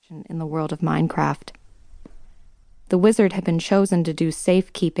location in the world of Minecraft. The wizard had been chosen to do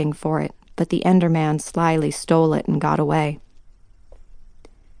safekeeping for it, but the Enderman slyly stole it and got away.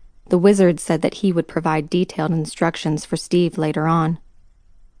 The wizard said that he would provide detailed instructions for Steve later on.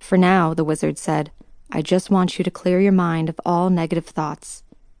 For now, the wizard said, I just want you to clear your mind of all negative thoughts,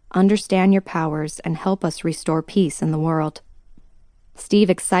 understand your powers, and help us restore peace in the world. Steve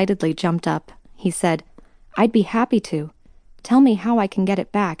excitedly jumped up. He said, I'd be happy to. Tell me how I can get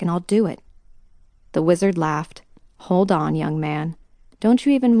it back and I'll do it. The wizard laughed. Hold on, young man. Don't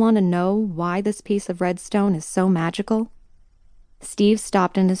you even want to know why this piece of redstone is so magical? Steve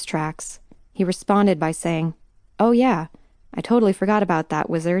stopped in his tracks. He responded by saying, Oh yeah, I totally forgot about that,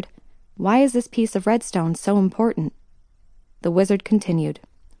 wizard. Why is this piece of redstone so important? The wizard continued,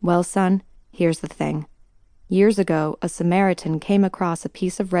 Well, son, here's the thing. Years ago, a Samaritan came across a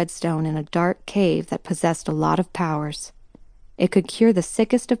piece of redstone in a dark cave that possessed a lot of powers. It could cure the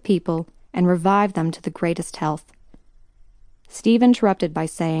sickest of people and revive them to the greatest health. Steve interrupted by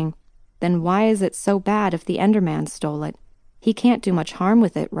saying, Then why is it so bad if the Enderman stole it? He can't do much harm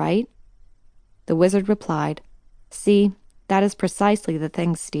with it, right? The wizard replied, See, that is precisely the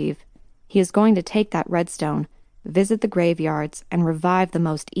thing, Steve. He is going to take that redstone, visit the graveyards, and revive the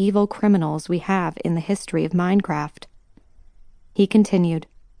most evil criminals we have in the history of Minecraft. He continued,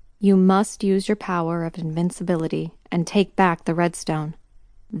 You must use your power of invincibility and take back the redstone.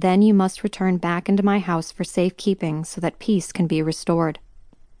 Then you must return back into my house for safekeeping so that peace can be restored.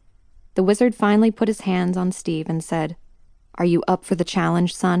 The wizard finally put his hands on Steve and said, Are you up for the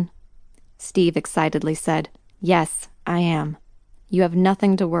challenge, son? Steve excitedly said, Yes, I am. You have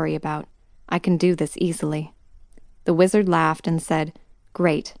nothing to worry about. I can do this easily. The wizard laughed and said,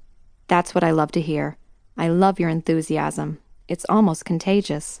 Great. That's what I love to hear. I love your enthusiasm. It's almost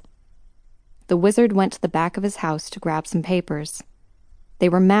contagious. The wizard went to the back of his house to grab some papers. They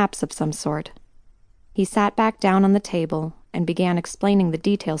were maps of some sort. He sat back down on the table and began explaining the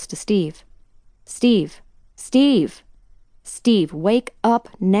details to Steve. Steve! Steve! Steve, wake up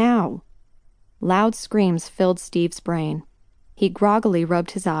now! Loud screams filled Steve's brain. He groggily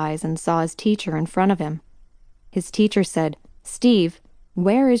rubbed his eyes and saw his teacher in front of him. His teacher said, Steve,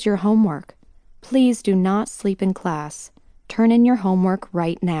 where is your homework? Please do not sleep in class. Turn in your homework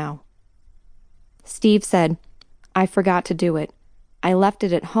right now. Steve said, I forgot to do it. I left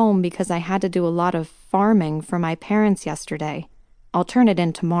it at home because I had to do a lot of farming for my parents yesterday. I'll turn it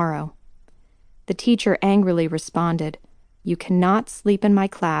in tomorrow. The teacher angrily responded, You cannot sleep in my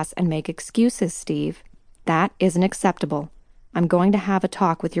class and make excuses, Steve. That isn't acceptable. I'm going to have a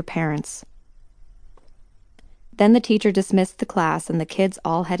talk with your parents. Then the teacher dismissed the class and the kids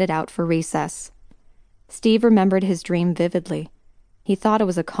all headed out for recess. Steve remembered his dream vividly. He thought it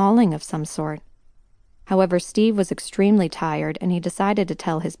was a calling of some sort. However, Steve was extremely tired and he decided to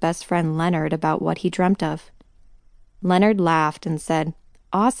tell his best friend Leonard about what he dreamt of. Leonard laughed and said,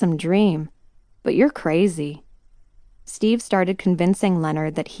 Awesome dream, but you're crazy. Steve started convincing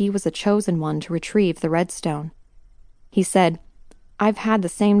Leonard that he was a chosen one to retrieve the redstone. He said, I've had the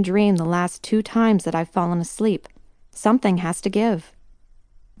same dream the last 2 times that I've fallen asleep. Something has to give.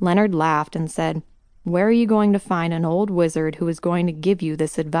 Leonard laughed and said, Where are you going to find an old wizard who is going to give you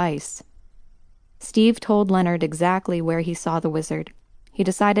this advice? Steve told Leonard exactly where he saw the wizard. He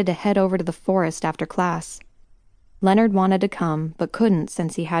decided to head over to the forest after class. Leonard wanted to come, but couldn't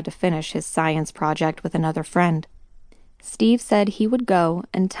since he had to finish his science project with another friend. Steve said he would go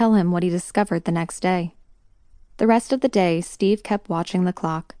and tell him what he discovered the next day. The rest of the day, Steve kept watching the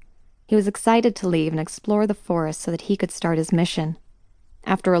clock. He was excited to leave and explore the forest so that he could start his mission.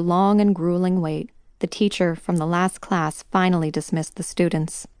 After a long and grueling wait, the teacher from the last class finally dismissed the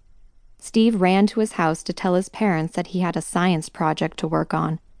students. Steve ran to his house to tell his parents that he had a science project to work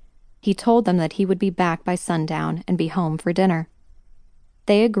on. He told them that he would be back by sundown and be home for dinner.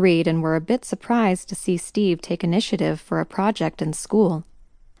 They agreed and were a bit surprised to see Steve take initiative for a project in school.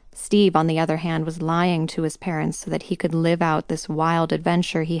 Steve, on the other hand, was lying to his parents so that he could live out this wild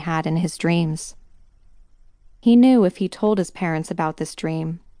adventure he had in his dreams. He knew if he told his parents about this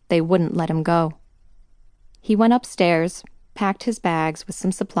dream, they wouldn't let him go. He went upstairs, packed his bags with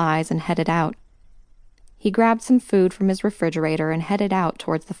some supplies, and headed out. He grabbed some food from his refrigerator and headed out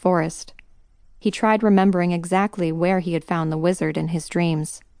towards the forest. He tried remembering exactly where he had found the wizard in his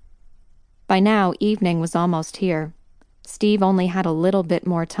dreams. By now, evening was almost here. Steve only had a little bit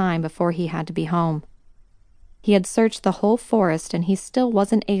more time before he had to be home. He had searched the whole forest and he still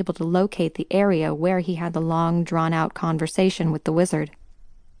wasn't able to locate the area where he had the long, drawn-out conversation with the wizard.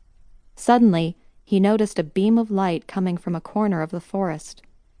 Suddenly, he noticed a beam of light coming from a corner of the forest.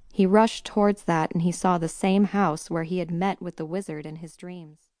 He rushed towards that and he saw the same house where he had met with the wizard in his dreams.